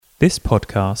This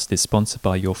podcast is sponsored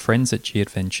by your friends at G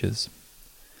Adventures.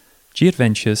 G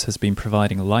Adventures has been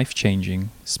providing life-changing,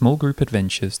 small group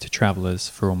adventures to travellers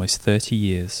for almost 30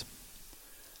 years.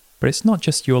 But it's not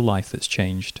just your life that's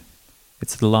changed.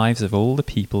 It's the lives of all the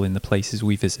people in the places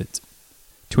we visit.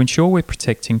 To ensure we're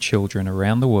protecting children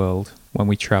around the world when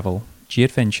we travel, G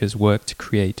Adventures work to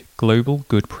create global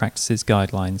good practices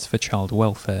guidelines for child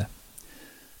welfare.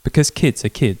 Because kids are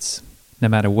kids, no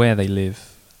matter where they live,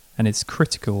 and it's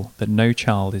critical that no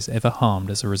child is ever harmed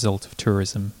as a result of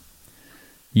tourism.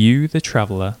 You, the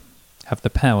traveller, have the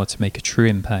power to make a true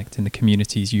impact in the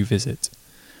communities you visit,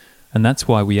 and that's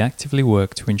why we actively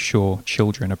work to ensure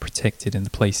children are protected in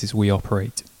the places we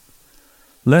operate.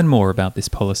 Learn more about this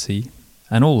policy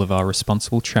and all of our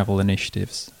responsible travel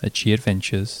initiatives at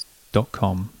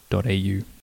gadventures.com.au.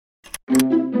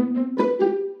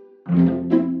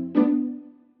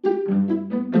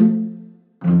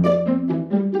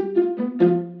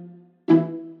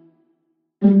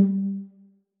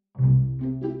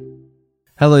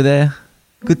 Hello there.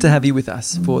 Good to have you with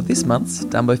us for this month's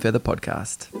Dumbo Feather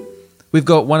podcast. We've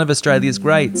got one of Australia's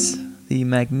greats, the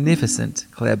magnificent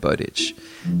Claire Bowditch.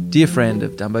 Dear friend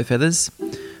of Dumbo Feathers,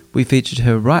 we featured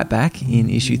her right back in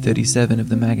issue 37 of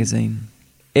the magazine.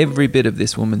 Every bit of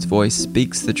this woman's voice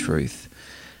speaks the truth,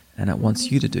 and it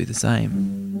wants you to do the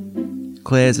same.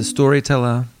 Claire's a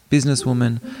storyteller,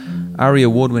 businesswoman, ARIA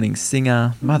award-winning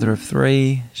singer, mother of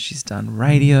three. She's done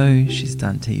radio, she's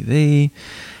done TV,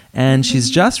 and she's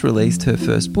just released her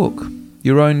first book,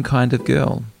 Your Own Kind of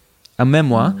Girl, a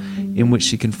memoir in which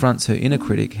she confronts her inner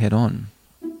critic head-on.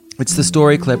 It's the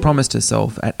story Claire promised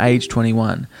herself at age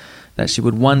 21 that she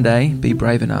would one day be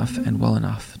brave enough and well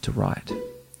enough to write.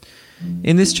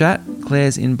 In this chat,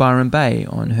 Claire's in Byron Bay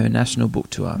on her national book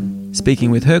tour,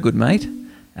 speaking with her good mate,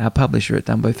 our publisher at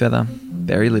Dumbo Feather,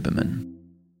 Barry Liberman.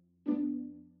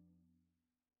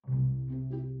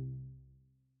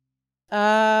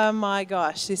 Oh my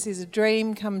gosh, this is a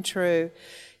dream come true.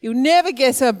 You'll never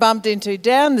guess who I bumped into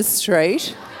down the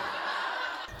street.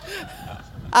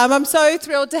 I'm so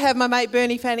thrilled to have my mate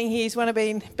Bernie Fanning here. He's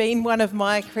been one of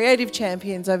my creative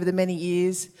champions over the many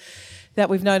years that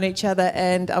we've known each other,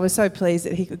 and I was so pleased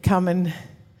that he could come and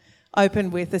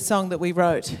open with a song that we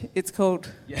wrote. It's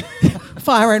called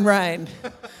Fire and Rain.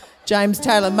 James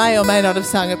Taylor may or may not have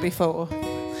sung it before.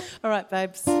 All right,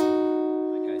 babes.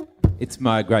 It's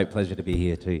my great pleasure to be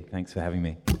here too. Thanks for having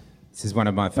me. This is one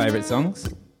of my favourite songs,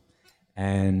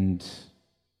 and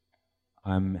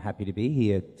I'm happy to be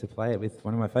here to play it with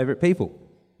one of my favourite people.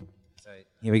 So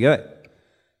here we go.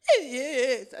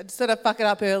 Yes, I just thought I'd fuck it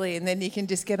up early and then you can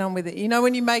just get on with it. You know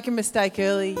when you make a mistake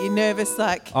early, you're nervous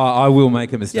like... Oh, I will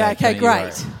make a mistake. Yeah, okay,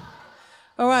 great.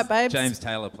 All right, babes. James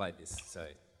Taylor played this, so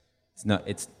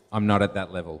I'm not at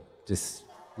that level. Just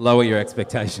lower your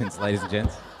expectations, ladies and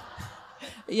gents.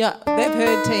 Yeah, they've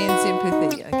heard Tea and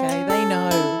Sympathy, okay? They know.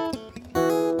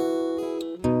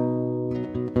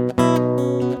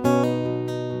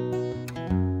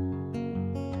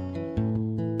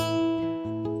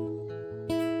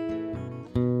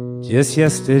 Just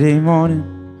yesterday morning,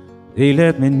 they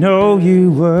let me know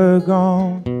you were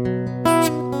gone.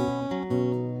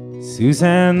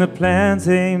 Suzanne, the plans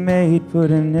they made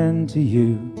put an end to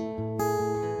you.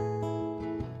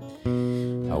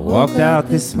 I walked out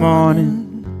this morning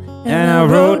and I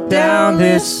wrote down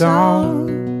this song.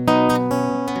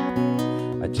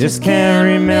 I just can't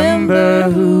remember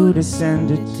who to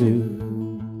send it to.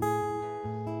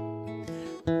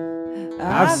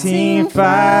 I've seen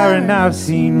fire and I've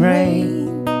seen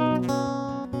rain.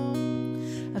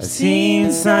 I've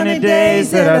seen sunny days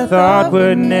that I thought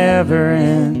would never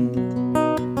end.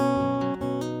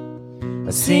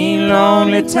 I've seen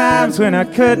lonely times when I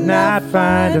could not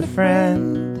find a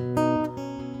friend.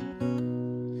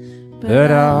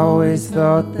 But I always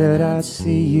thought that I'd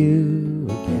see you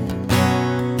again.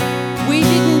 We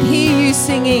didn't hear you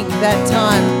singing that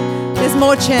time. There's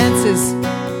more chances.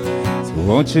 So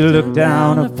won't you look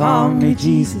down upon me,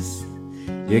 Jesus?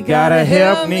 You gotta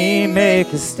help me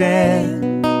make a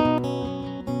stand.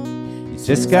 You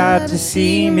just got to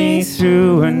see me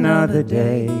through another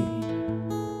day.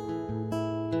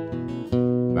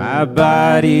 My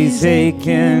body's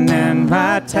aching and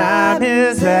my time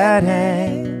is at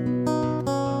hand.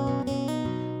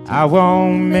 I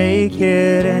won't make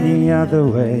it any other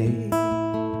way.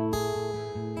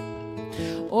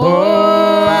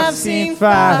 Oh, I've seen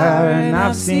fire and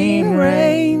I've seen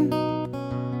rain.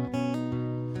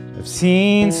 I've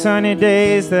seen sunny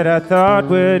days that I thought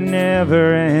would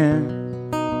never end.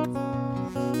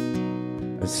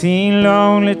 I've seen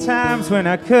lonely times when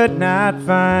I could not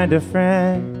find a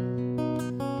friend.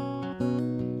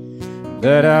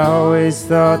 but I always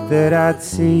thought that I'd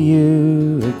see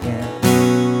you again.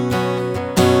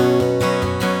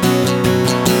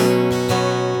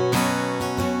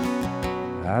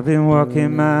 I've been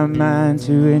walking my mind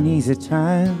to an easy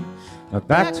time, my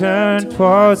back turned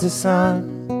towards the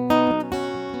sun.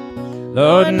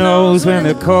 Lord knows when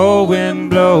the cold wind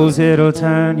blows, it'll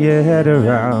turn your head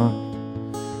around.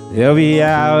 There'll be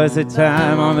hours of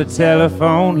time on the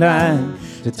telephone line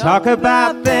to talk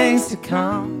about things to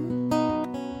come.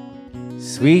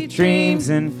 Sweet dreams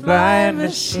and flying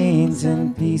machines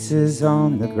and pieces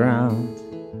on the ground.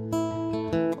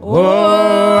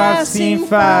 Oh, I've seen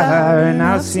fire and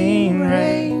I've seen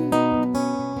rain.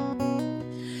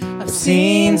 I've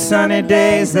seen sunny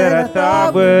days that I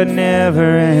thought would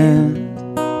never end.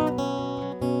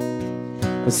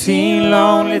 I've seen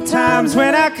lonely times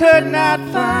when I could not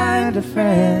find a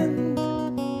friend.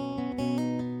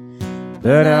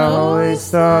 But I always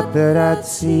thought that I'd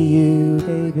see you,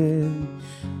 baby,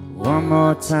 one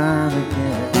more time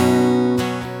again.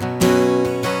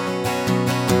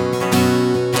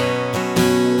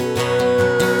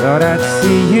 Thought I'd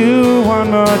see you one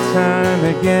more time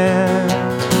again.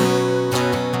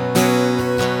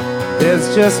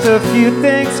 There's just a few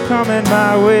things coming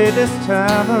my way this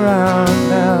time around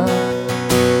now.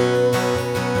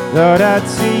 Thought I'd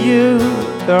see you,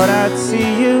 thought I'd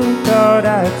see you, thought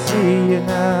I'd see you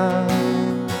now.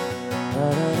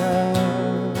 Da-da-da,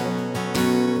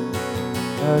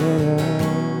 da-da-da.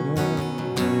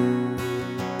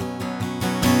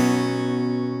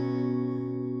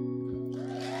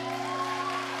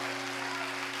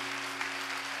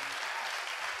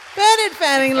 Bernard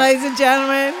Fanning, ladies and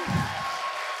gentlemen.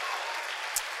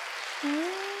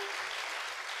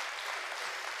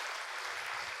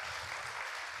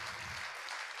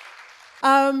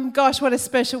 Gosh, what a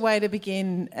special way to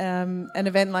begin an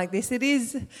event like this. It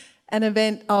is an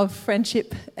event of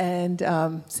friendship and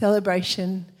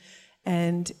celebration.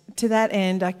 And to that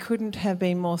end, I couldn't have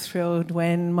been more thrilled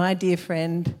when my dear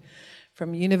friend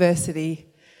from university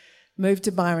moved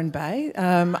to Byron Bay.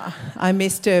 I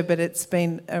missed her, but it's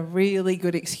been a really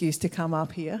good excuse to come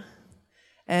up here.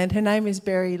 And her name is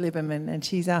Berry Liberman, and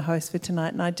she's our host for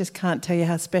tonight. And I just can't tell you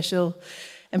how special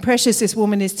and precious this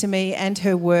woman is to me and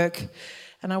her work.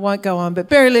 And I won't go on, but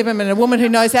Berry Liberman, a woman who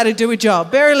knows how to do a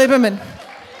job. Berry Liberman.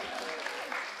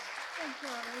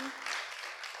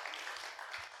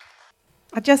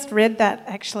 I just read that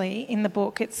actually in the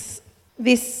book. It's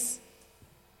this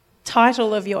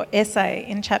title of your essay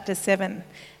in chapter 7,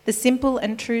 The Simple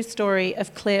and True Story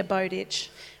of Claire Bowditch,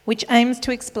 which aims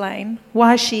to explain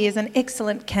why she is an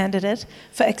excellent candidate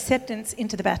for acceptance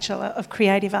into the Bachelor of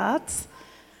Creative Arts,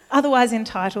 otherwise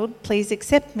entitled, Please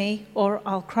Accept Me or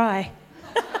I'll Cry.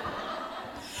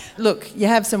 Look, you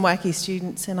have some wacky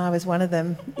students, and I was one of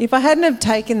them. If I hadn't have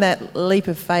taken that leap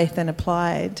of faith and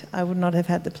applied, I would not have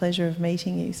had the pleasure of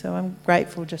meeting you, so I'm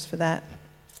grateful just for that.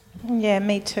 Yeah,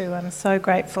 me too. I'm so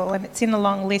grateful. And it's in a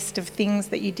long list of things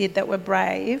that you did that were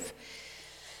brave.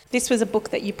 This was a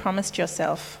book that you promised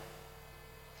yourself.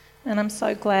 And I'm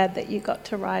so glad that you got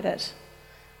to write it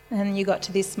and you got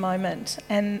to this moment.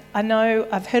 And I know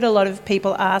I've heard a lot of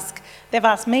people they've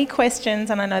asked me questions,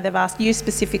 and I know they've asked you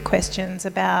specific questions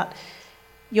about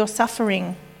your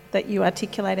suffering that you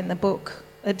articulate in the book,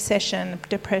 obsession,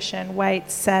 depression,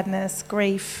 weight, sadness,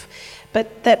 grief.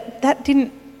 But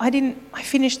I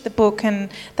finished the book and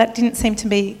that didn't seem to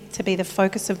be the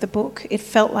focus of the book. It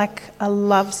felt like a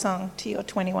love song to your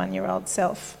 21-year-old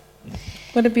self.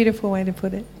 What a beautiful way to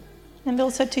put it. And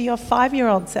also to your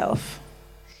 5-year-old self.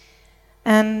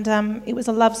 And it was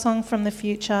a love song from the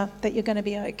future that you're going to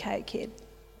be okay, kid.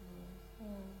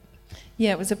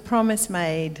 Yeah, it was a promise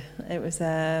made. It was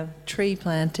a tree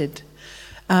planted.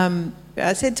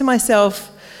 I said to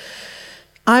myself,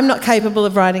 I'm not capable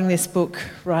of writing this book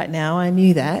right now. I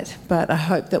knew that, but I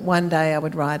hoped that one day I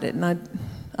would write it. And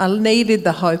I needed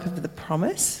the hope of the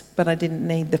promise, but I didn't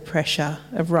need the pressure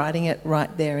of writing it right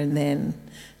there and then.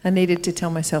 I needed to tell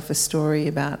myself a story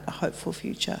about a hopeful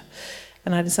future.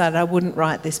 And I decided I wouldn't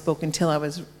write this book until I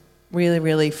was really,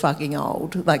 really fucking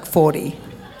old, like 40.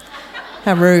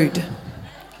 How rude.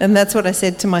 And that's what I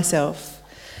said to myself.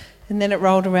 And then it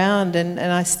rolled around and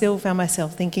I still found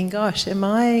myself thinking, gosh, do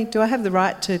I have the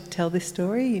right to tell this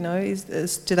story? You know,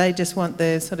 do they just want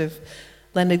the sort of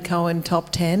Leonard Cohen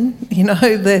top 10? You know,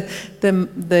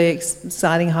 the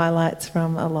exciting highlights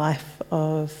from a life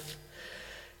of,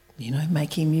 you know,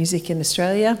 making music in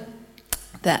Australia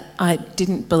that I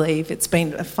didn't believe. It's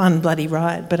been a fun bloody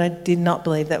ride, but I did not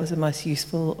believe that was the most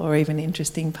useful or even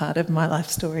interesting part of my life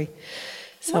story.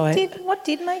 So what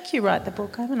did make you write the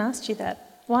book? I haven't asked you that.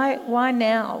 Why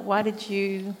now? Why did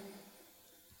you...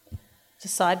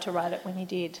 decide to write it when you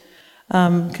did?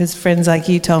 Because friends like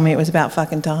you told me it was about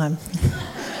fucking time.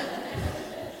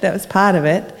 That was part of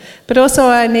it. But also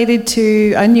I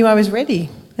knew I was ready.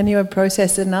 I knew I'd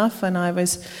processed enough, and I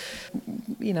was,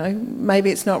 maybe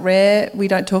it's not rare, we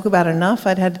don't talk about it enough.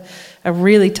 I'd had a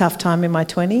really tough time in my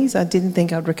 20s. I didn't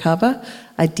think I'd recover.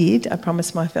 I did. I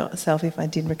promised myself if I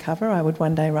did recover, I would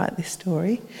one day write this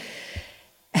story.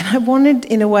 And I wanted,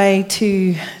 in a way,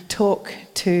 to talk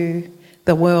to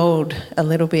the world a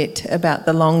little bit about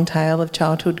the long tail of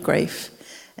childhood grief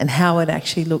and how it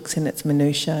actually looks in its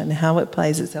minutiae and how it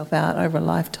plays itself out over a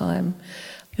lifetime.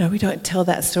 We don't tell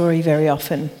that story very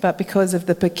often, but because of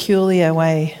the peculiar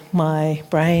way my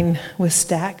brain was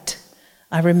stacked,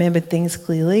 I remembered things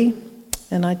clearly,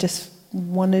 and I just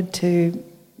wanted to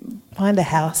find a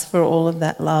house for all of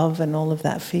that love and all of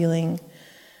that feeling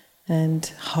and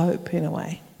hope, in a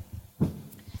way.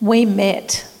 We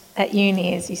met at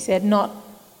uni, as you said, not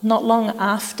long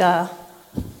after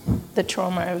the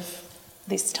trauma of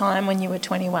this time when you were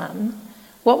 21.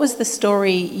 What was the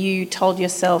story you told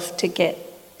yourself to get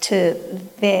to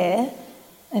there,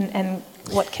 and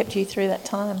what kept you through that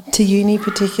time? To uni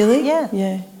particularly?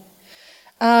 Yeah.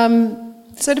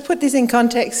 So to put this in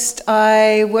context,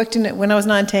 I worked in it when I was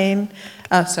 18.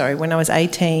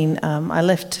 I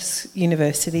left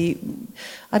university.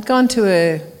 I'd gone to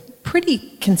a pretty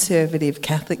conservative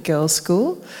Catholic girls'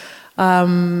 school,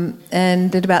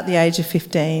 and at about the age of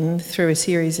 15, through a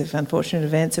series of unfortunate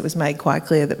events, it was made quite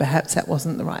clear that perhaps that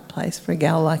wasn't the right place for a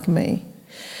gal like me.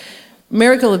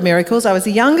 Miracle of miracles, I was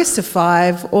the youngest of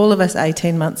 5, all of us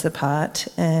 18 months apart,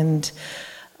 and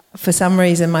for some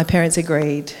reason my parents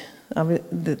agreed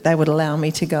that they would allow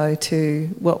me to go to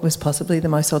what was possibly the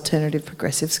most alternative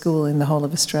progressive school in the whole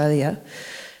of Australia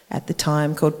at the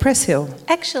time, called Press Hill.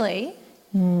 Actually,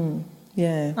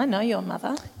 yeah. I know your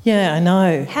mother. Yeah, I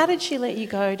know. How did she let you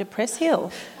go to Press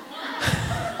Hill?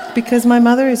 Because my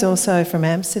mother is also from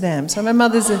Amsterdam, so my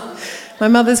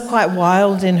mother's quite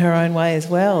wild in her own way as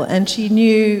well, and she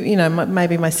knew,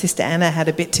 maybe my sister Anna had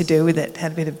a bit to do with it,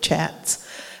 had a bit of chats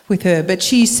with her, but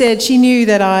she said she knew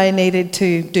that I needed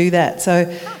to do that,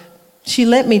 so she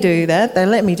let me do that, they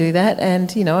let me do that,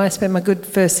 and, I spent my good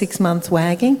first 6 months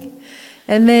wagging,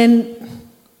 and then,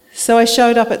 so I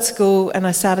showed up at school and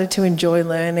I started to enjoy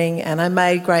learning, and I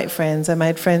made great friends. I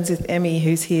made friends with Emmy,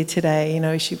 who's here today,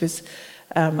 she was...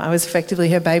 I was effectively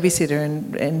her babysitter,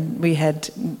 and we had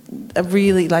a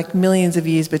really, millions of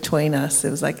years between us.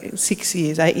 There was 6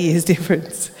 years, 8 years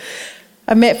difference.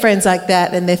 I met friends like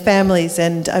that and their families,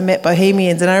 and I met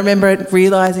bohemians, and I remember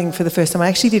realising for the first time, I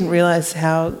actually didn't realise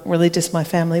how religious my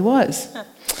family was.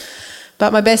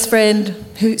 But my best friend,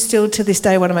 who's still to this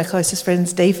day one of my closest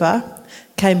friends, Deepa,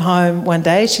 came home one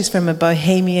day. She's from a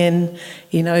bohemian,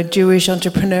 Jewish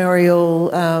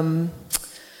entrepreneurial...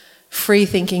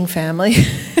 free-thinking family.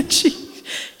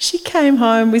 She came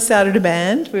home, we started a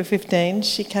band, we were 15,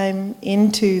 she came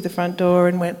into the front door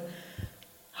and went,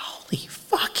 "Holy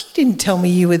fuck, you didn't tell me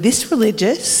you were this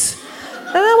religious."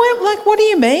 And I went, "What do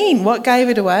you mean? What gave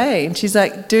it away?" And she's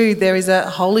like, "Dude, there is a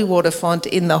holy water font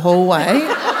in the hallway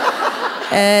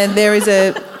and there is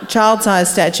a child-sized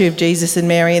statue of Jesus and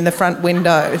Mary in the front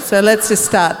window, so let's just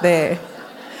start there."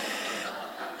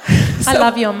 I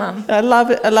love your mum. I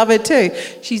love her too.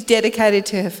 She's dedicated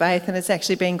to her faith, and it's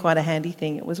actually been quite a handy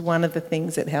thing. It was one of the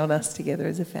things that held us together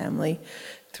as a family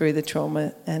through the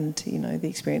trauma and, the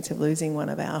experience of losing one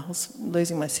of ours,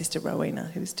 losing my sister Rowena,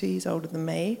 who was 2 years older than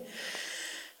me.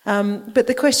 But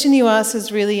the question you asked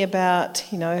was really about,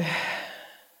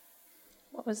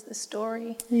 What was the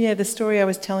story? Yeah, the story I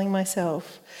was telling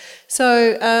myself.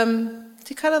 So,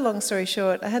 to cut a long story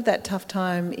short, I had that tough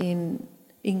time in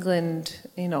England,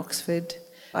 in Oxford.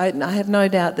 I have no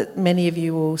doubt that many of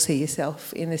you will see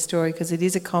yourself in this story because it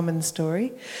is a common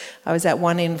story. I was at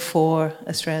 1 in 4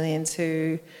 Australians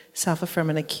who suffer from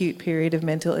an acute period of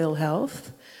mental ill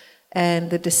health,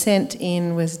 and the descent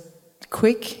in was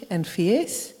quick and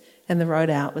fierce, and the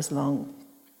road out was long.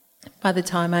 By the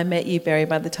time I met you, Barry,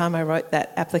 by the time I wrote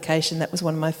that application, that was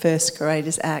one of my first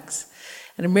courageous acts,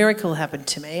 and a miracle happened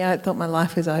to me. I thought my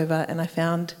life was over, and I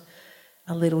found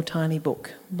a little tiny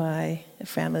book by a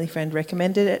family friend,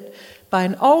 recommended it by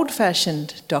an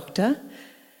old-fashioned doctor.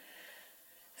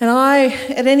 And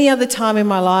at any other time in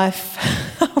my life,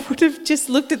 I would have just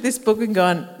looked at this book and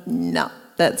gone, "No,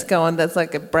 that's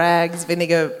like a Bragg's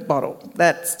vinegar bottle."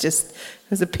 It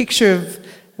was a picture of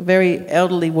a very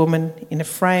elderly woman in a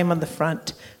frame on the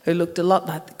front who looked a lot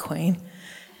like the Queen.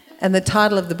 And the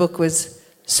title of the book was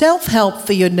Self-Help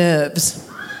for Your Nerves.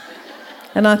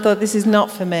 And I thought, this is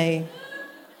not for me.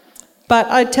 But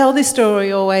I tell this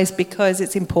story always because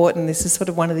it's important. This is sort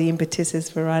of one of the impetuses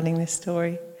for writing this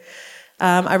story.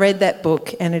 I read that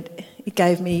book and it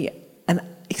gave me an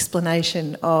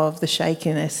explanation of the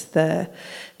shakiness, the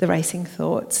racing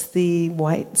thoughts, the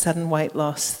sudden weight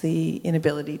loss, the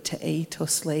inability to eat or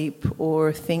sleep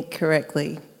or think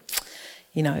correctly.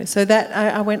 You know, so that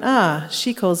I went,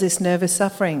 she calls this nervous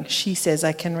suffering. She says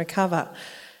I can recover.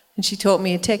 And she taught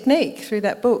me a technique through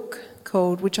that book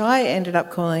which I ended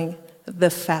up calling the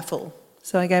FAFL.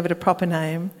 So I gave it a proper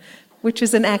name, which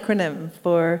is an acronym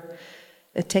for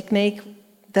a technique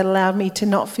that allowed me to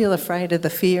not feel afraid of the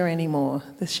fear anymore,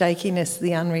 the shakiness,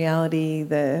 the unreality,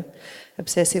 the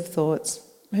obsessive thoughts.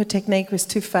 Her technique was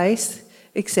to face,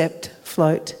 accept,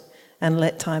 float, and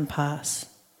let time pass.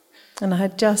 And I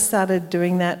had just started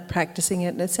doing that, practicing it,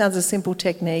 and it sounds a simple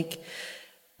technique,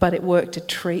 but it worked a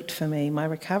treat for me. My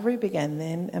recovery began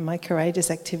then, and my courageous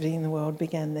activity in the world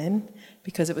began then,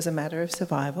 because it was a matter of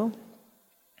survival.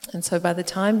 And so by the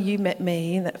time you met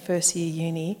me in that first year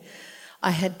uni,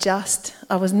 I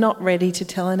was not ready to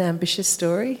tell an ambitious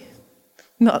story.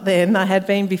 Not then. I had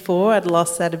been before. I'd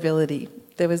lost that ability.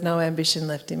 There was no ambition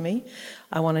left in me.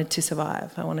 I wanted to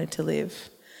survive. I wanted to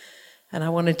live. And I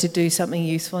wanted to do something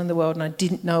useful in the world, and I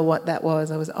didn't know what that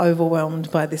was. I was overwhelmed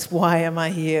by this, why am I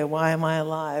here? Why am I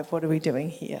alive? What are we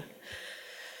doing here?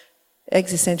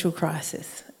 Existential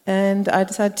crisis. And I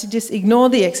decided to just ignore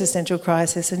the existential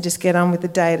crisis and just get on with the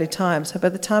day at a time. So by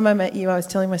the time I met you, I was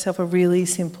telling myself a really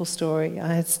simple story.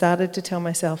 I had started to tell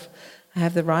myself, I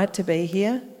have the right to be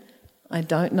here. I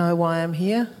don't know why I'm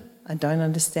here. I don't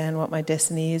understand what my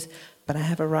destiny is, but I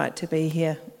have a right to be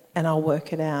here, and I'll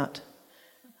work it out.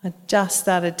 I just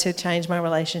started to change my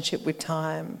relationship with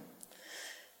time.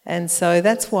 And so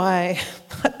that's why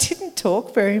I didn't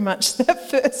talk very much that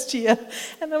first year.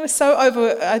 And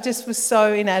I just was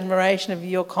so in admiration of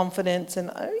your confidence.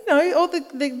 And, you know,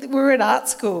 we were at art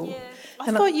school. Yeah.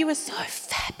 I thought you were so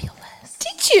fabulous.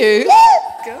 Did you?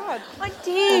 Yes. God. I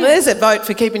did. Well, there's a vote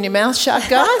for keeping your mouth shut,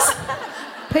 guys.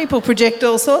 People project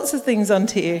all sorts of things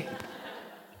onto you.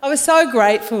 I was so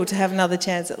grateful to have another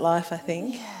chance at life, I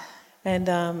think. Yeah. And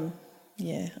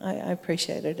I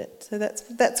appreciated it. So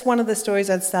that's one of the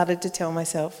stories I'd started to tell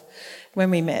myself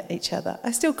when we met each other.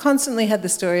 I still constantly had the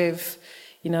story of,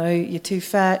 you know, you're too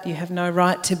fat, you have no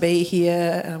right to be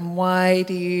here,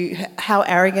 how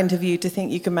arrogant of you to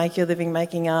think you can make your living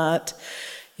making art.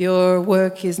 Your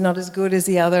work is not as good as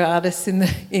the other artists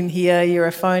in here, you're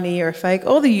a phony, you're a fake,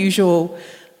 all the usual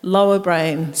lower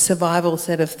brain survival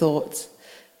set of thoughts.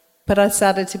 But I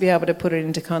started to be able to put it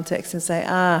into context and say,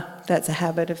 that's a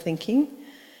habit of thinking,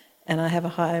 and I have a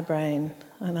higher brain,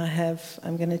 and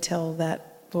I'm going to tell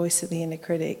that voice of the inner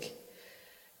critic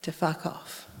to fuck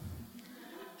off.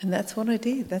 And that's what I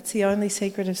did. That's the only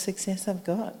secret of success I've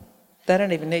got. They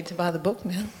don't even need to buy the book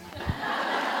now.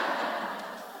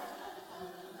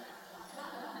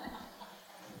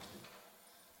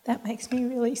 That makes me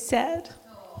really sad.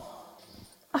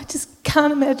 I just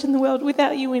can't imagine the world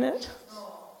without you in it.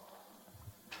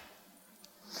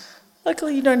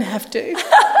 Luckily, you don't have to.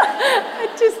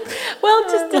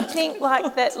 Just to think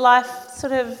like that life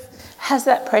sort of has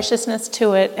that preciousness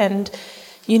to it, and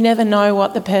you never know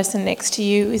what the person next to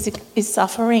you is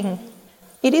suffering.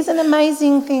 It is an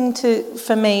amazing thing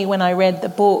for me when I read the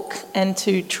book and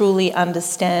to truly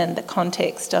understand the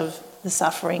context of the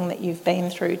suffering that you've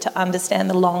been through, to understand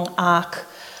the long arc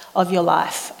of your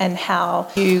life and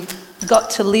how you got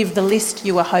to live the list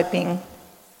you were hoping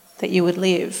that you would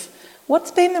live.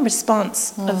 What's been the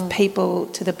response of people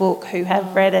to the book who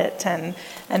have read it and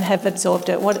have absorbed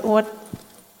it?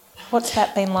 What's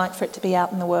that been like for it to be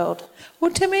out in the world?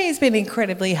 Well, to me, it's been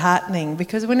incredibly heartening,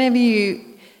 because whenever you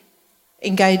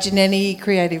engage in any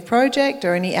creative project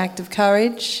or any act of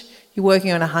courage, you're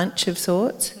working on a hunch of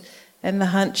sorts. And the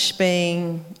hunch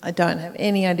being, I don't have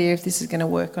any idea if this is going to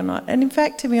work or not. And in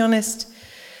fact, to be honest,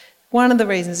 one of the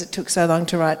reasons it took so long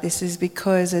to write this is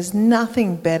because there's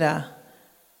nothing better.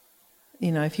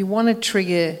 You know, if you want to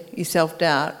trigger your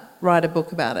self-doubt, write a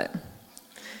book about it.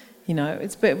 You know,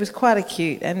 it was quite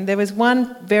acute. And there was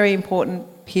one very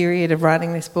important period of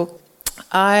writing this book.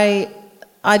 I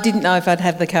didn't know if I'd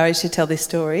have the courage to tell this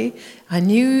story. I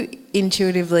knew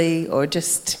intuitively, I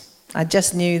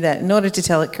just knew that in order to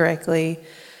tell it correctly,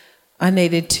 I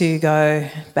needed to go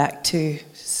back to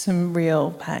some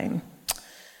real pain.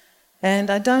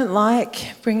 And I don't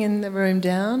like bringing the room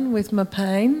down with my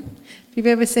pain. If you've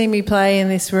ever seen me play in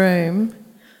this room,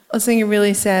 I'll sing a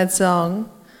really sad song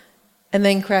and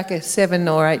then crack 7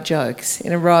 or 8 jokes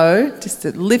in a row just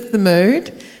to lift the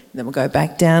mood then we'll go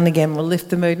back down again, we'll lift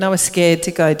the mood. And I was scared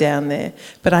to go down there,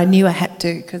 but I knew I had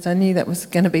to, because I knew that was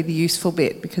going to be the useful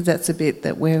bit, because that's the bit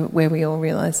that where we all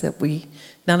realise that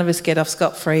none of us get off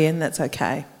scot-free, and that's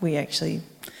okay.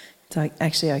 It's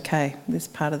actually okay. This is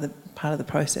part of the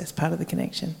process, part of the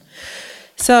connection.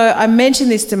 So I mentioned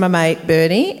this to my mate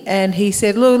Bernie, and he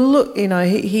said, look,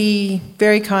 he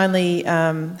very kindly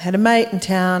had a mate in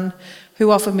town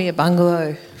who offered me a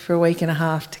bungalow for a week and a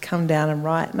half to come down and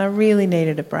write, and I really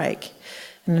needed a break,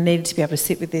 and I needed to be able to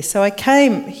sit with this. So I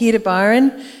came here to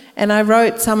Byron, and I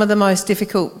wrote some of the most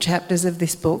difficult chapters of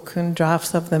this book and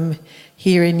drafts of them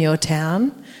here in your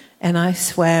town. And I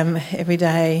swam every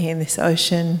day in this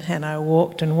ocean, and I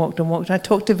walked and walked and walked. I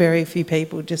talked to very few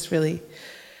people, just really,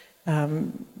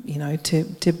 to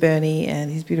Bernie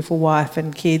and his beautiful wife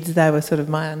and kids. They were sort of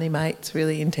my only mates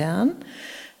really in town.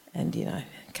 And, a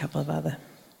couple of other,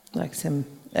 like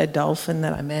a dolphin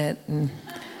that I met. And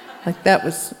like that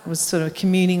was sort of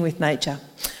communing with nature.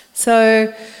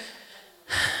 So,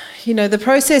 the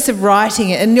process of writing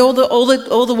it, and all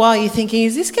the while you're thinking,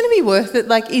 is this going to be worth it?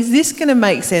 Like, is this going to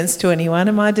make sense to anyone?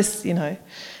 Am I just, am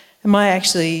I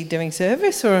actually doing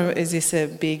service, or is this a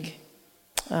big,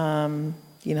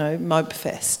 mope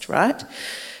fest, right?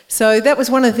 So that was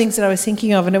one of the things that I was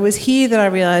thinking of, and it was here that I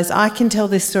realised I can tell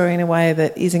this story in a way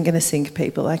that isn't going to sink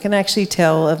people. I can actually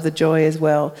tell of the joy as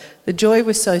well. The joy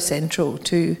was so central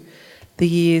to the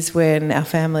years when our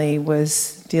family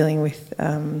was dealing with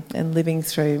and living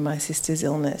through my sister's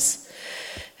illness.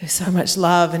 There was so much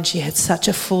love, and she had such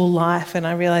a full life, and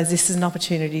I realised this is an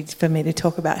opportunity for me to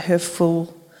talk about her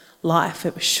full life.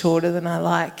 It was shorter than I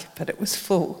like, but it was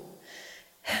full.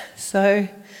 So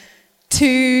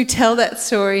to tell that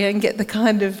story and get the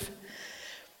kind of,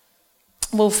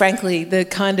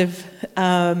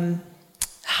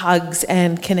 hugs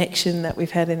and connection that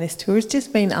we've had in this tour has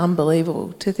just been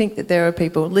unbelievable. To think that there are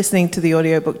people listening to the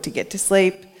audiobook to get to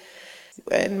sleep.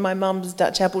 And my mum's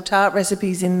Dutch apple tart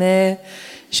recipe's in there.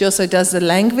 She also does the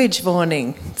language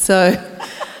warning. So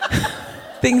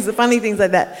funny things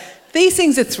like that. These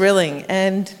things are thrilling.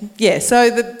 And so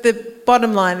the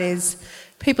bottom line is,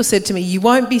 people said to me, you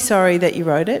won't be sorry that you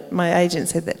wrote it. My agent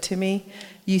said that to me.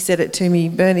 You said it to me.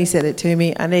 Bernie said it to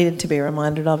me. I needed to be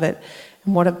reminded of it.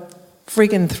 And what a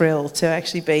friggin' thrill to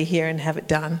actually be here and have it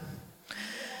done.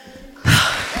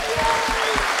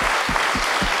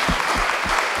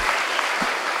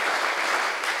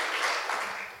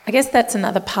 I guess that's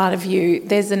another part of you.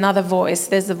 There's another voice.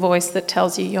 There's a voice that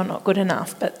tells you you're not good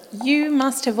enough. But you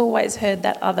must have always heard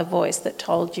that other voice that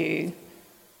told you,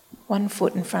 one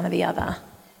foot in front of the other,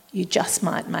 you just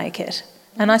might make it.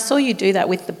 And I saw you do that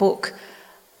with the book.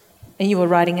 And you were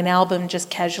writing an album just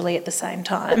casually at the same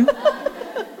time.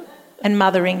 And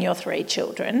mothering your 3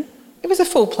 children. It was a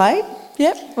full plate,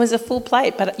 yep. It was a full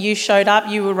plate, but you showed up,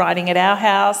 you were writing at our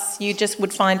house, you just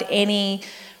would find any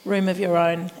room of your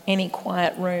own, any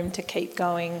quiet room to keep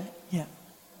going. Yeah.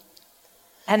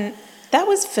 And that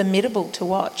was formidable to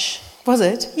watch. Was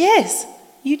it? Yes.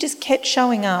 You just kept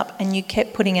showing up and you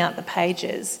kept putting out the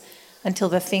pages until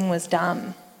the thing was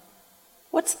done.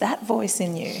 What's that voice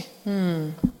in you?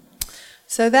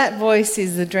 So that voice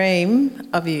is the dream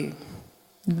of you.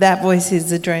 That voice is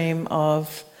the dream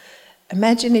of,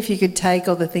 imagine if you could take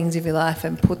all the things of your life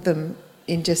and put them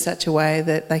in just such a way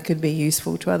that they could be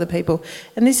useful to other people.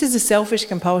 And this is a selfish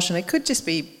compulsion. It could just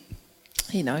be,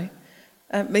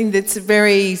 it's a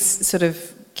very sort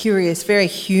of curious, very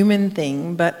human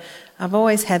thing, but I've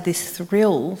always had this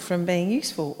thrill from being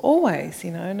useful, always,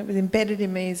 and it was embedded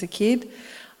in me as a kid.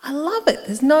 I love it.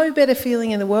 There's no better feeling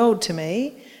in the world to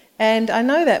me. And I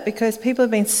know that because people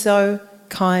have been so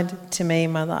kind to me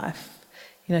in my life,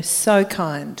 so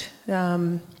kind.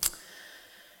 And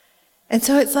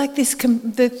so it's like this,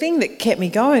 the thing that kept me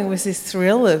going was this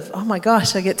thrill of, oh my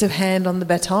gosh, I get to hand on the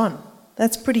baton.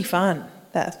 That's pretty fun,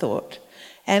 that thought.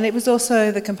 And it was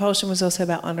also, the compulsion was also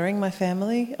about honouring my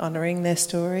family, honouring their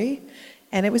story.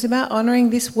 And it was about honouring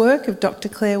this work of Dr.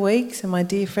 Claire Weeks and my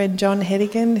dear friend John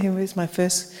Hedigan, who was my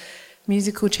first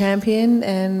musical champion,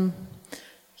 and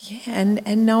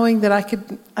knowing that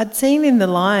I'd seen in the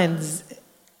lines,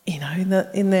 in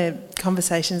the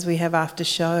conversations we have after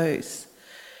shows,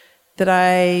 that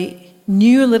I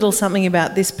knew a little something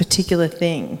about this particular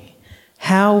thing,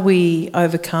 how we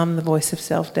overcome the voice of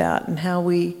self-doubt, and how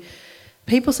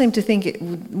people seem to think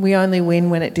we only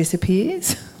win when it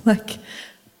disappears. Like,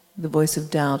 the voice of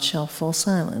doubt shall fall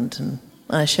silent, and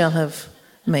I shall have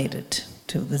made it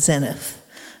to the zenith.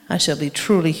 I shall be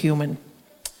truly human.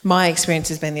 My experience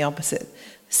has been the opposite.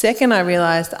 The second I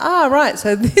realised, right,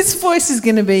 so this voice is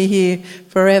going to be here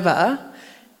forever,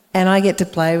 and I get to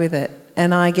play with it.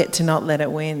 and I get to not let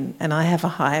it win, and I have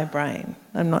a higher brain.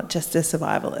 I'm not just a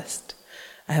survivalist.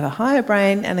 I have a higher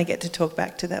brain, and I get to talk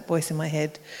back to that voice in my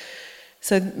head.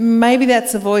 So maybe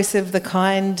that's the voice of the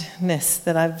kindness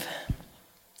that I've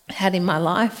had in my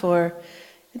life, or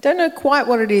I don't know quite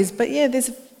what it is, but yeah,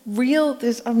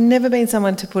 I've never been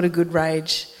someone to put a good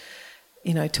rage,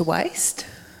 to waste.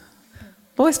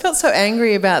 I've always felt so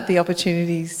angry about the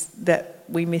opportunities that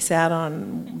we miss out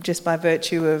on just by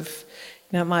virtue of,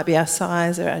 it might be our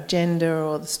size or our gender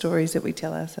or the stories that we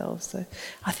tell ourselves. So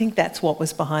I think that's what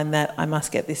was behind that, I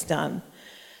must get this done.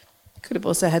 Could have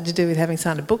also had to do with having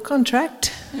signed a book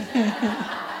contract.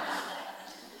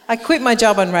 I quit my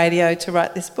job on radio to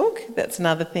write this book. That's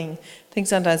another thing. I think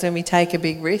sometimes when we take a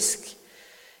big risk,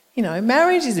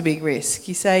 marriage is a big risk.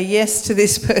 You say yes to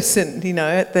this person,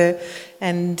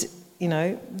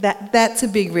 that's a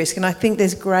big risk. And I think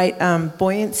there's great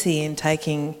buoyancy in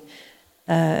taking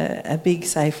a big,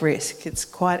 safe risk. It's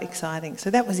quite exciting.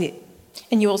 So that was it.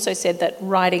 And you also said that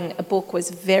writing a book was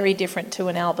very different to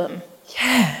an album.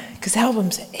 Yeah, because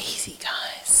albums are easy,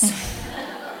 guys.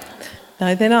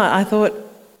 No, they're not. I thought,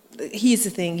 here's the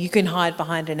thing, you can hide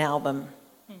behind an album.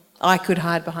 I could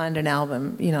hide behind an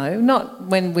album, not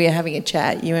when we're having a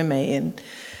chat, you and me, and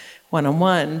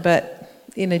one-on-one, but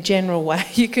in a general way,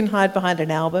 you can hide behind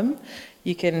an album.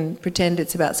 You can pretend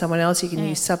it's about someone else. You can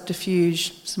use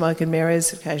subterfuge, smoke and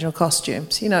mirrors, occasional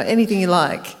costumes, anything you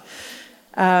like.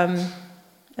 A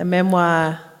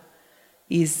memoir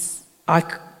is...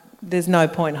 there's no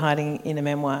point hiding in a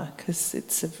memoir because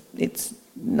it's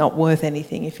not worth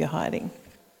anything if you're hiding.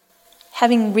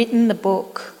 Having written the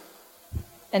book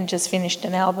and just finished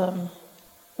an album,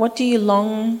 what do you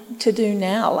long to do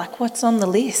now? Like, what's on the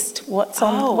list? What's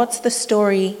the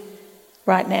story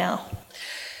right now?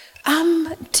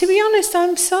 To be honest,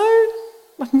 I'm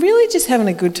really just having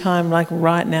a good time, like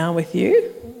right now with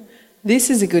you. This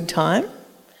is a good time.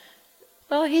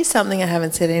 Well, here's something I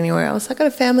haven't said anywhere else. I got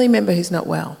a family member who's not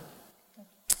well.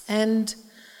 And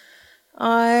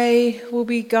I will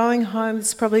be going home.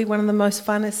 It's probably one of the most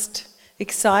funnest,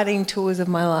 exciting tours of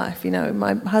my life.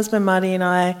 My husband Marty and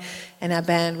I and our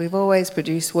band, we've always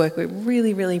produced work we're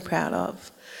really, really proud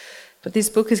of. But this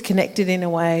book is connected in a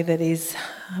way that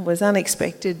was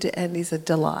unexpected and is a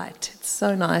delight. It's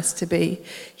so nice to be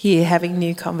here having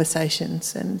new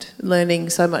conversations and learning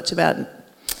so much about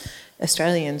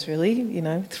Australians, really,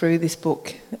 through this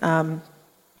book.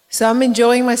 So I'm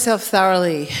enjoying myself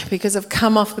thoroughly because I've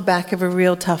come off the back of a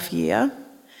real tough year,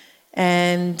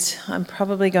 and I'm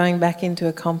probably going back into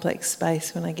a complex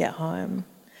space when I get home.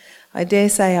 I dare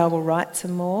say I will write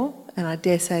some more, and I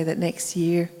dare say that next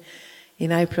year,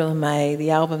 in April and May,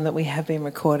 the album that we have been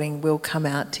recording will come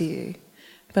out to you.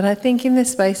 But I think in the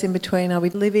space in between, I'll be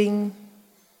living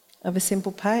of a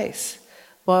simple pace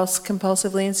whilst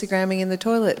compulsively Instagramming in the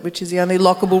toilet, which is the only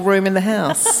lockable room in the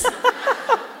house.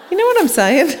 You know what I'm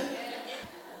saying?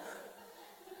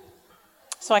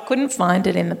 So I couldn't find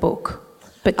it in the book,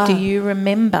 but do you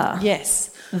remember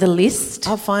the list?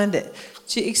 I'll find it.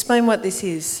 To explain what this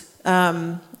is,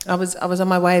 I was on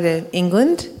my way to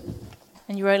England.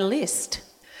 And you wrote a list.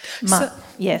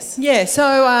 Yes. Yeah, so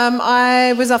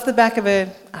I was off the back of I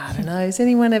don't know, has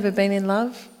anyone ever been in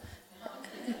love?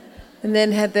 And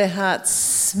then had their heart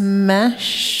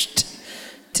smashed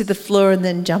to the floor and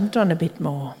then jumped on a bit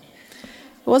more.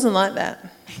 It wasn't like that.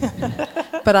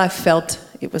 But I felt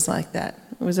it was like that.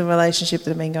 It was a relationship that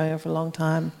had been going on for a long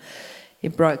time.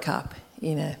 It broke up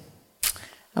in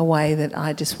a way that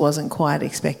I just wasn't quite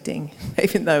expecting,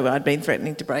 even though I'd been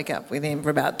threatening to break up with him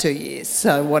for about 2 years,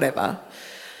 so whatever.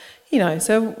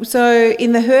 So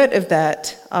in the hurt of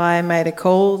that, I made a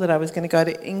call that I was going to go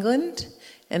to England.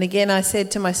 And again, I said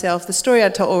to myself, the story I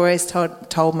always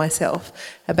told myself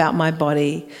about my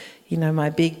body, my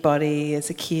big body. As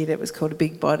a kid, it was called a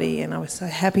big body, and I was so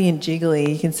happy and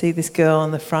jiggly. You can see this girl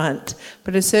on the front.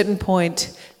 But at a certain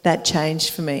point, that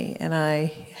changed for me, and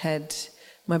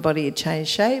my body had changed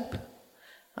shape.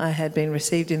 I had been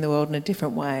received in the world in a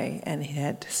different way, and it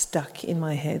had stuck in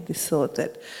my head this thought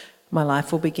that my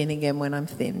life will begin again when I'm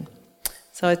thin.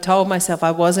 So I told myself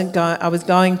I was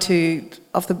going to,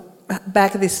 off the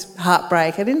back of this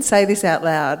heartbreak, I didn't say this out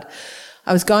loud,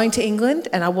 I was going to England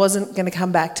and I wasn't going to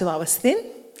come back till I was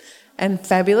thin and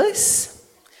fabulous.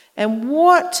 And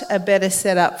what a better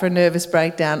setup for a nervous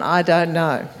breakdown, I don't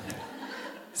know.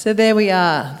 So there we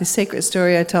are, the secret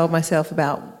story I told myself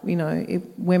about,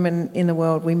 women in the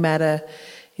world, we matter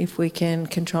if we can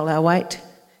control our weight,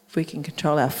 if we can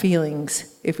control our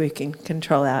feelings, if we can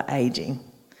control our ageing.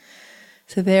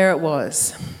 So there it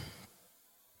was.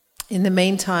 In the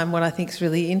meantime, what I think is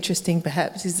really interesting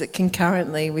perhaps is that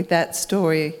concurrently with that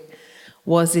story,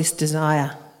 was this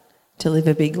desire to live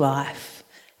a big life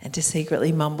and to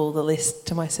secretly mumble the list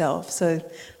to myself. So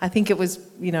I think it was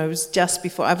just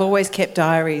before. I've always kept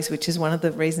diaries, which is one of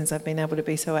the reasons I've been able to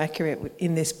be so accurate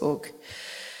in this book.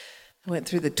 I went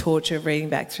through the torture of reading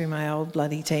back through my old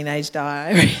bloody teenage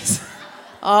diaries.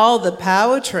 Oh, the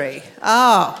poetry.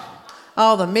 Oh,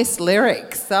 the missed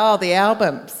lyrics. Oh, the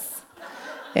albums.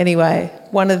 Anyway,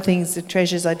 one of the things, the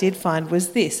treasures I did find was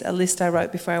this, a list I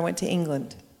wrote before I went to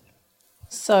England.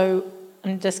 So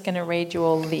I'm just going to read you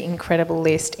all the incredible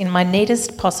list in my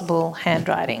neatest possible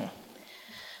handwriting.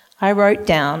 I wrote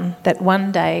down that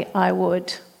one day I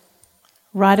would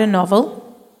write a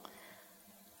novel,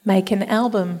 make an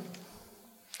album,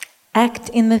 act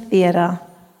in the theatre,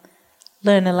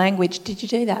 learn a language. Did you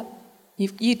do that?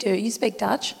 You do. You speak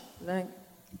Dutch? Learn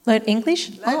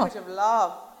English? Language of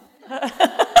love.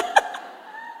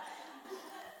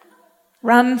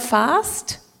 Run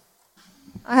fast.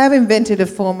 I have invented a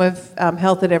form of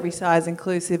health at every size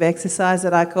inclusive exercise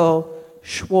that I call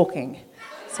schwalking.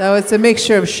 So it's a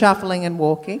mixture of shuffling and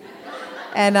walking.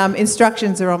 And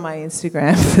instructions are on my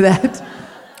Instagram for that.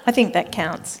 I think that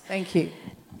counts. Thank you.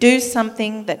 Do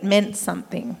something that meant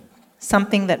something.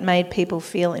 Something that made people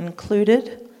feel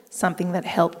included. Something that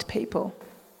helped people.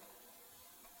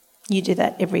 You do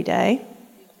that every day.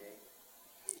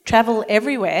 Travel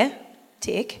everywhere.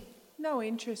 Tick. No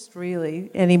interest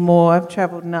really anymore. I've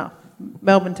travelled enough.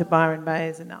 Melbourne to Byron Bay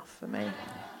is enough for me.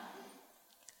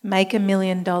 Make $1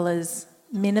 million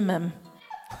minimum.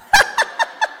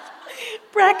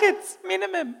 Brackets,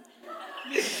 minimum.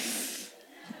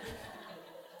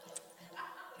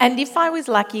 And if I was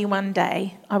lucky one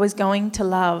day, I was going to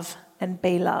love and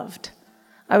be loved.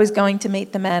 I was going to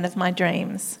meet the man of my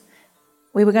dreams.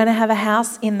 We were going to have a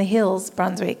house in the hills,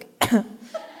 Brunswick,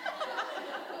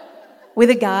 with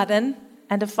a garden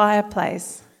and a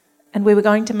fireplace. And we were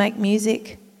going to make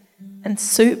music and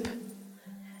soup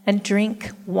and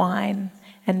drink wine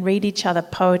and read each other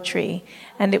poetry.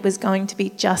 And it was going to be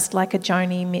just like a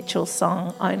Joni Mitchell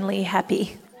song, only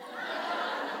happy.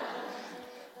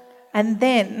 And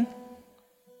then,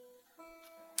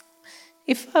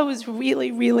 if I was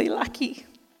really, really lucky,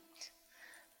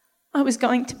 I was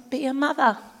going to be a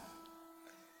mother.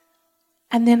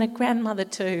 And then a grandmother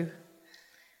too.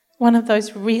 One of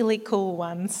those really cool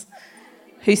ones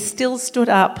who still stood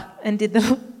up and did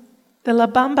the La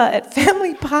Bamba at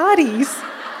family parties,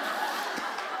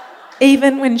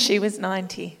 even when she was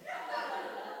 90.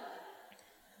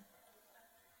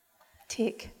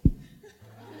 Tick.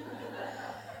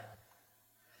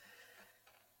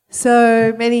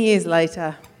 So many years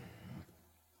later,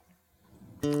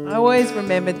 I always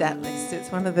remembered that list.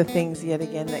 It's one of the things, yet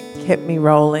again, that kept me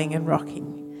rolling and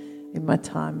rocking in my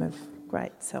time of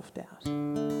great self-doubt.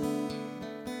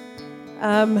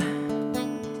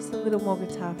 Just a little more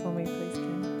guitar for me, please,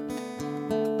 Ken.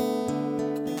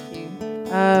 Thank you.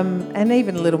 And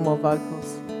even a little more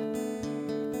vocals.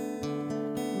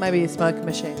 Maybe a smoke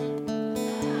machine.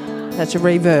 Touch of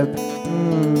reverb.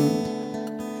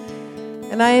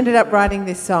 And I ended up writing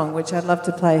this song, which I'd love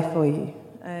to play for you.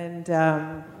 And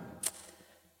I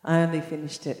only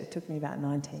finished it. It took me about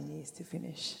 19 years to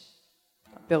finish.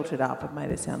 I built it up and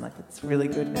made it sound like it's really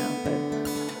good now. But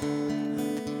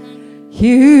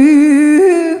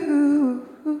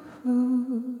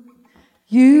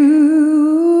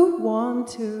you want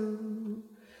to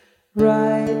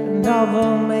write a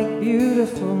novel, make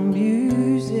beautiful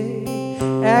music,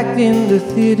 act in the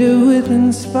theatre with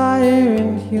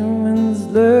inspiring humans,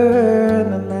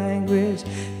 learn a language,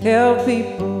 help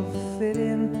people fit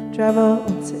in, travel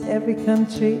to every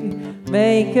country,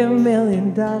 make $1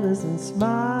 million and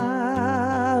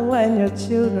smile when your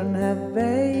children have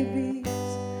babies,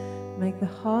 make the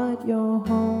heart your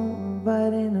home,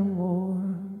 inviting and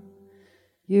warm.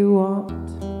 You want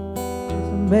this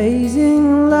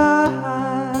amazing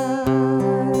life.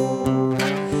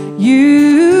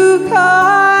 You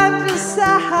can't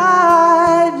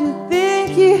decide. You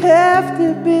think you have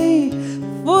to be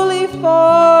fully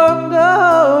formed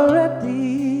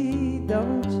already,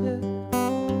 don't you?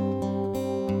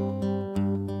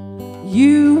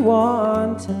 You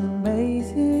want an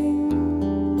amazing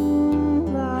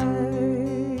life.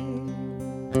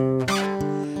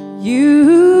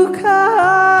 You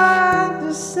can't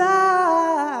decide.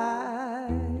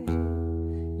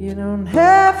 You don't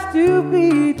have to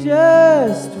be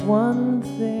just one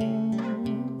thing,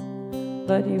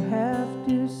 but you have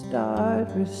to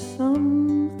start with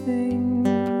something.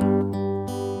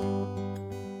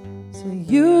 So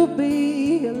you'll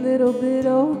be a little bit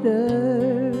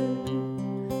older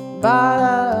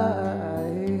by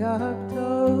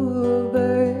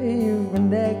October. You've been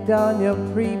decked on your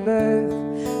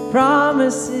pre-birth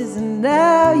promises, and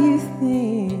now you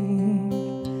think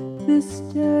this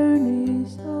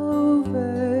journey's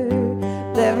over.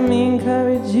 Let me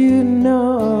encourage you to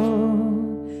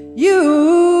know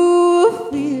you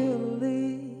feel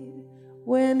it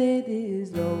when it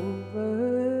is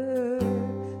over.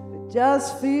 It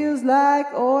just feels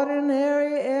like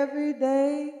ordinary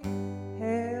everyday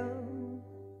hell.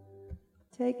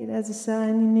 Take it as a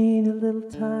sign you need a little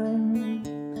time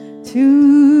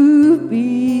to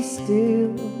be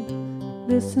still.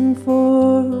 Listen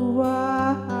for a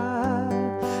while.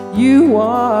 You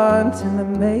want an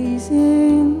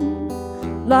amazing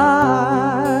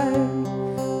life.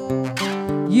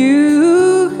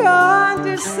 You can't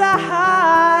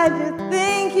decide. You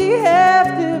think you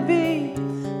have to be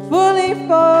fully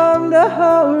formed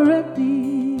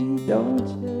already, don't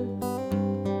you?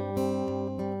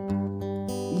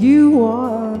 You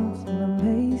want an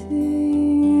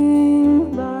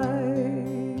amazing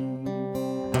life.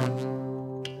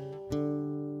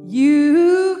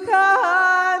 You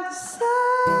can't decide.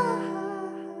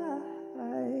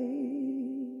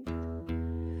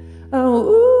 Oh,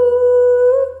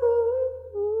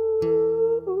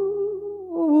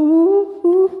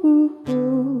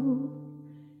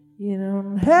 you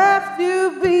don't have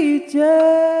to be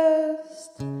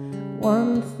just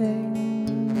one thing,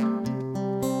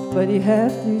 but you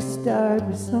have to start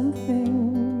with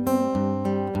something.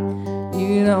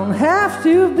 You don't have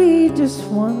to be just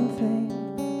one thing,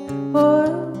 but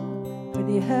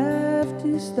you have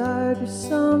to start with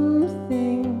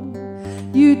something.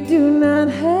 You do not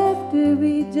have to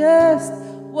be just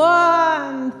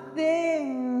one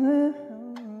thing,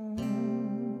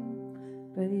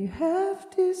 but you have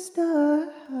to start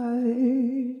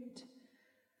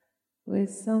with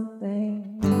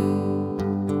something.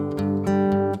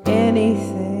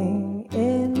 Anything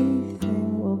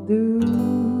will do.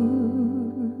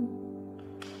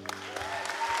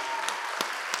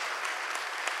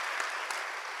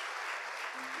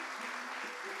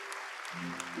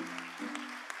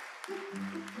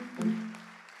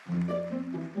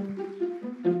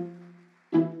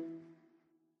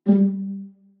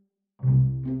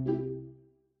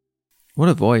 What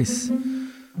a voice.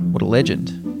 What a legend.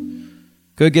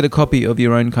 Go get a copy of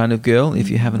Your Own Kind of Girl if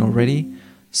you haven't already.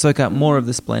 Soak up more of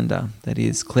the splendour that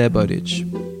is Clare Bowditch.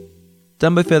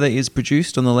 Dumbo Feather is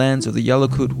produced on the lands of the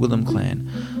Yalukut Willam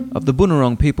clan, of the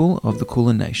Bunurong people of the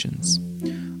Kulin Nations.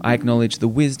 I acknowledge the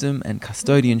wisdom and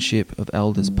custodianship of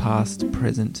elders past,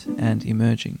 present and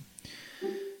emerging.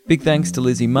 Big thanks to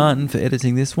Lizzie Martin for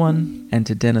editing this one, and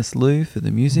to Dennis Liu for the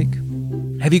music.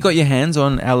 Have you got your hands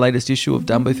on our latest issue of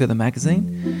Dumbo Feather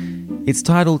magazine? It's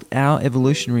titled Our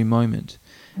Evolutionary Moment,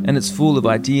 and it's full of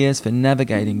ideas for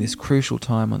navigating this crucial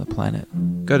time on the planet.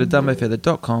 Go to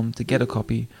dumbofeather.com to get a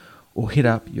copy, or hit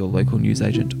up your local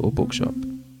newsagent or bookshop.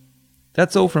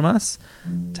 That's all from us.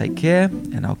 Take care,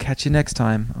 and I'll catch you next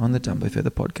time on the Dumbo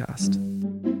Feather podcast.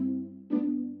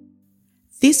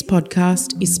 This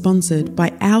podcast is sponsored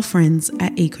by our friends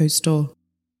at EcoStore.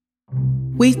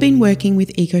 We've been working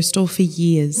with EcoStore for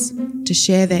years to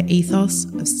share their ethos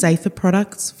of safer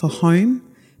products for home,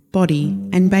 body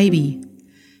and baby,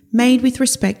 made with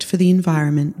respect for the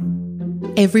environment.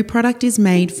 Every product is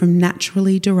made from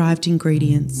naturally derived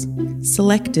ingredients,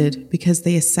 selected because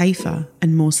they are safer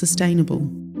and more sustainable.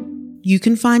 You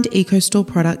can find EcoStore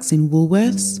products in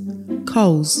Woolworths,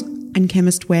 Coles and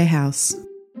Chemist Warehouse,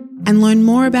 and learn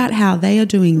more about how they are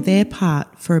doing their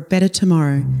part for a better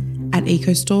tomorrow at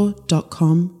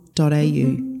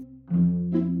ecostore.com.au.